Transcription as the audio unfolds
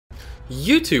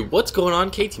YouTube, what's going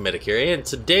on? KT Medic here, and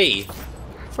today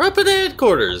we're up at the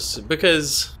headquarters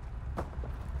because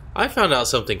I found out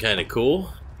something kind of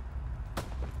cool.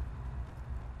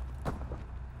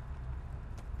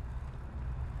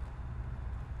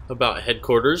 About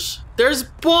headquarters. There's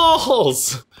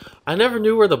balls! I never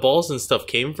knew where the balls and stuff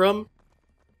came from,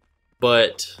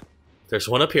 but there's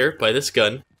one up here by this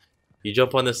gun. You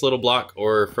jump on this little block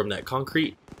or from that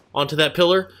concrete onto that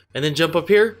pillar and then jump up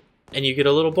here and you get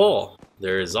a little ball.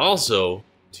 There is also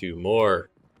two more.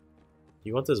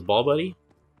 You want this ball, buddy?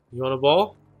 You want a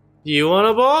ball? You want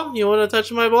a ball? You want to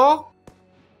touch my ball?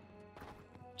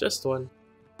 Just one.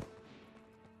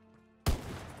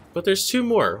 But there's two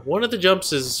more. One of the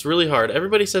jumps is really hard.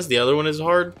 Everybody says the other one is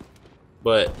hard,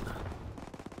 but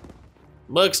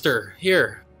Mugster,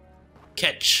 here,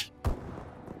 catch.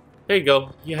 There you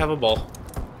go. You have a ball.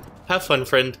 Have fun,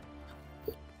 friend.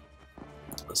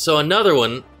 So another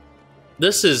one.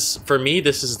 This is, for me,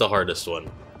 this is the hardest one.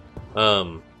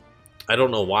 I don't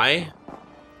know why.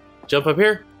 Jump up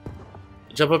here.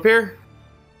 Jump up here.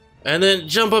 And then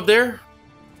jump up there.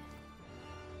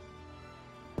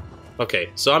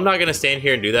 Okay, so I'm not going to stand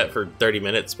here and do that for 30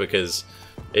 minutes because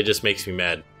it just makes me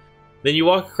mad. Then you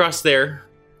walk across there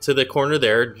to the corner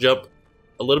there. Jump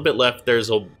a little bit left. There's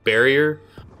a barrier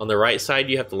on the right side.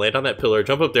 You have to land on that pillar.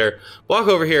 Jump up there. Walk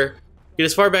over here. Get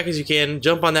as far back as you can,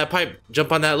 jump on that pipe,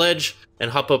 jump on that ledge,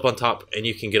 and hop up on top, and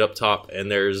you can get up top,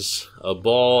 and there's a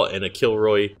ball and a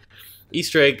Kilroy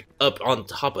Easter egg up on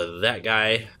top of that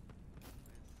guy.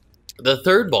 The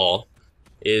third ball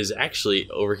is actually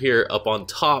over here up on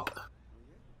top,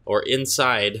 or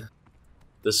inside,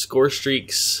 the Score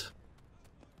Streaks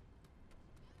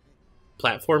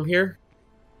platform here.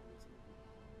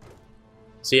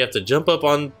 So you have to jump up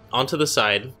onto the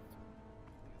side,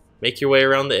 make your way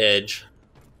around the edge,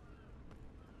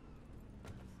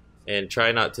 and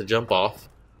try not to jump off.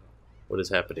 What is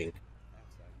happening?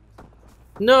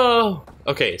 No!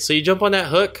 Okay, so you jump on that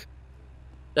hook.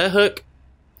 That hook,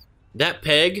 that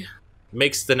peg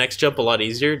makes the next jump a lot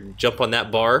easier. Jump on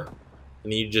that bar,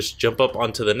 and then you just jump up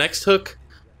onto the next hook,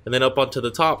 and then up onto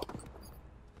the top.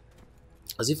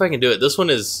 Let's see if I can do it. This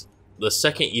one is the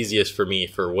second easiest for me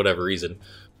for whatever reason.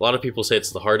 A lot of people say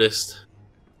it's the hardest.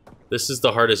 This is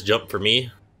the hardest jump for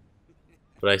me,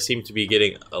 but I seem to be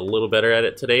getting a little better at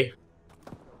it today.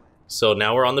 So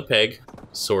now we're on the peg,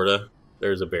 sorta.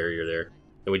 There's a barrier there.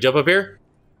 And we jump up here,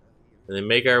 and then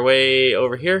make our way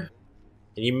over here.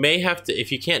 And you may have to,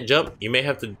 if you can't jump, you may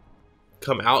have to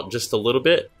come out just a little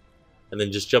bit, and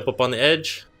then just jump up on the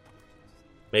edge.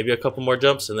 Maybe a couple more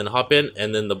jumps, and then hop in,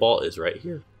 and then the ball is right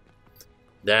here.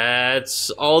 That's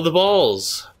all the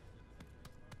balls.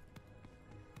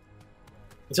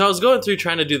 So I was going through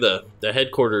trying to do the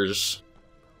headquarters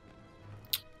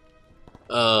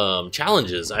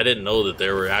challenges. I didn't know that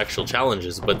there were actual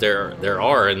challenges, but there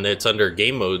are, and it's under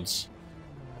game modes,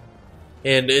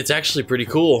 and it's actually pretty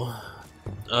cool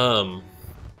that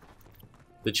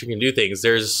you can do things.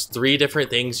 There's 3 different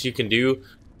things you can do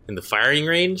in the firing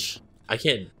range. I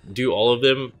can't do all of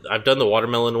them. I've done the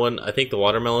watermelon one. I think the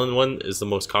watermelon one is the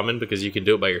most common because you can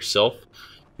do it by yourself.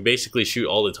 You basically shoot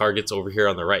all the targets over here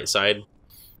on the right side.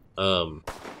 But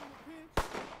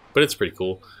it's pretty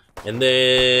cool. And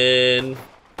then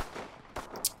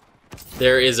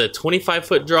there is a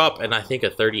 25-foot drop and I think a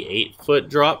 38-foot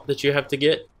drop that you have to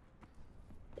get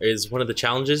is one of the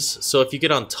challenges. So if you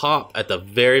get on top at the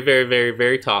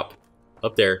very top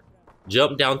up there,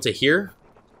 jump down to here,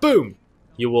 boom,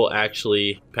 you will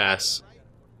actually pass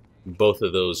both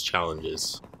of those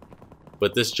challenges.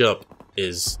 But this jump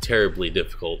is terribly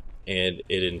difficult and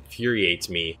it infuriates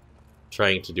me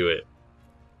trying to do it.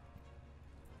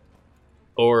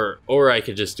 Or I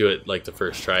could just do it like the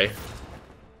first try.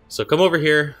 So come over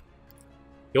here.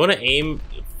 You want to aim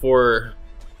for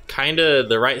kind of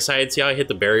the right side. See how I hit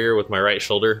the barrier with my right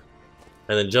shoulder?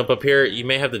 And then jump up here. You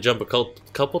may have to jump a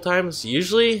couple times.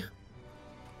 Usually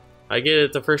I get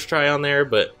it the first try on there,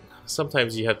 but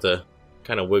sometimes you have to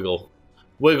kind of wiggle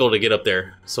to get up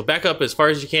there. So back up as far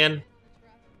as you can.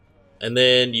 And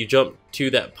then you jump to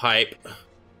that pipe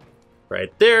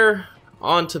right there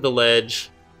onto the ledge.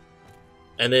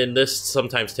 And then this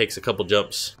sometimes takes a couple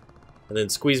jumps. And then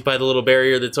squeeze by the little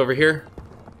barrier that's over here.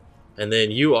 And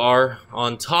then you are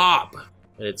on top.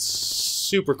 And it's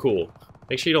super cool.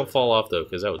 Make sure you don't fall off though,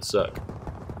 because that would suck.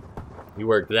 You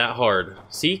worked that hard.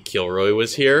 See, Kilroy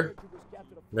was here.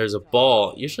 There's a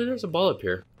ball. Usually there's a ball up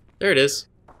here. There it is.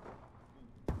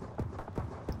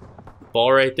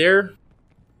 Ball right there.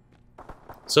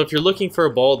 So if you're looking for a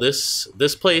ball, this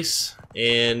place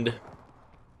and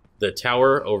the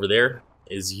tower over there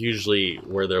is usually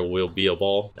where there will be a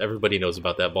ball. Everybody knows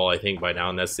about that ball, I think, by now,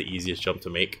 and that's the easiest jump to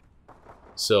make.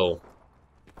 So,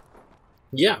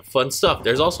 yeah, fun stuff.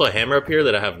 There's also a hammer up here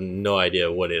that I have no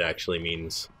idea what it actually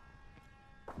means.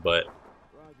 But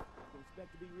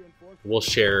we'll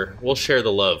share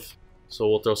the love. So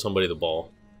we'll throw somebody the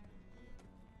ball.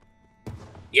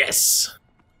 Yes!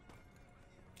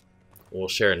 We'll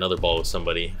share another ball with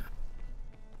somebody.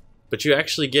 But you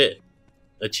actually get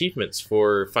achievements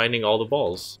for finding all the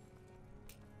balls.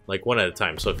 Like one at a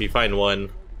time. So if you find one,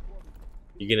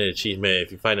 you get an achievement.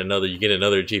 If you find another, you get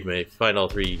another achievement. If you find all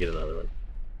three, you get another one.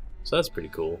 So that's pretty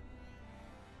cool.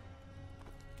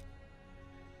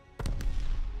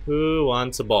 Who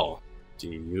wants a ball? Do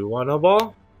you want a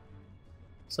ball?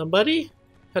 Somebody?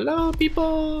 Hello,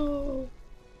 people!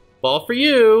 Ball for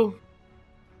you!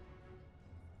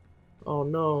 Oh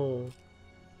no.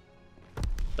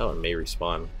 That one may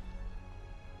respawn.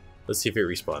 Let's see if it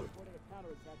respawn.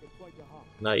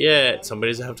 Not yet.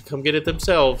 Somebody's gonna have to come get it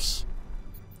themselves.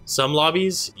 Some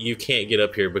lobbies, you can't get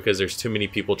up here because there's too many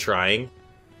people trying,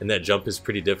 and that jump is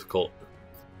pretty difficult.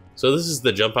 So this is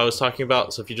the jump I was talking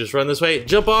about. So if you just run this way,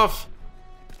 jump off,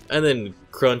 and then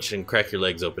crunch and crack your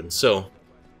legs open. So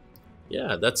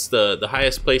yeah, that's the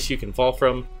highest place you can fall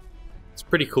from. It's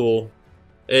pretty cool.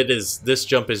 It is. This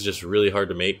jump is just really hard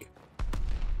to make.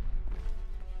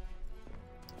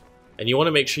 And you want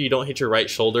to make sure you don't hit your right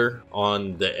shoulder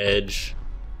on the edge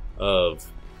of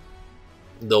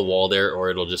the wall there, or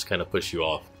it'll just kind of push you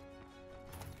off.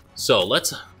 So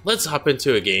let's hop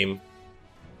into a game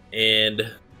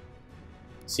and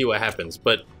see what happens.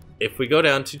 But if we go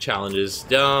down to challenges,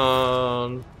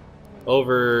 down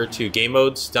over to game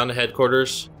modes, down to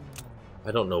headquarters.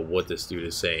 I don't know what this dude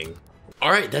is saying.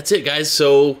 Alright, that's it guys.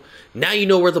 So now you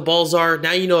know where the balls are.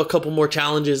 Now you know a couple more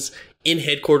challenges in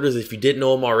headquarters if you didn't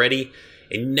know them already.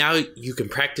 And now you can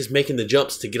practice making the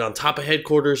jumps to get on top of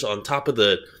headquarters, on top of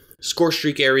the score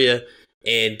streak area,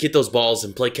 and get those balls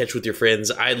and play catch with your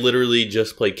friends. I literally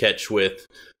just played catch with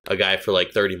a guy for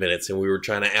like 30 minutes and we were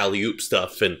trying to alley-oop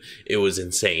stuff and it was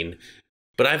insane.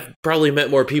 But I've probably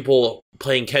met more people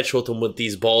playing catch with them with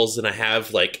these balls than I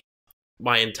have like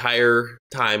my entire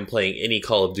time playing any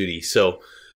Call of Duty. So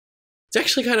it's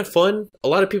actually kind of fun. A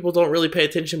lot of people don't really pay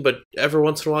attention, but every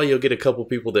once in a while you'll get a couple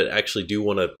people that actually do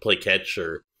want to play catch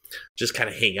or just kind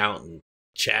of hang out and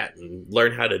chat and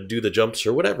learn how to do the jumps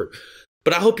or whatever.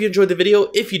 But I hope you enjoyed the video.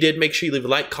 If you did, make sure you leave a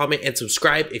like, comment, and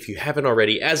subscribe if you haven't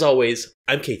already. As always,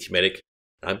 I'm KT Medic.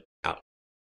 I'm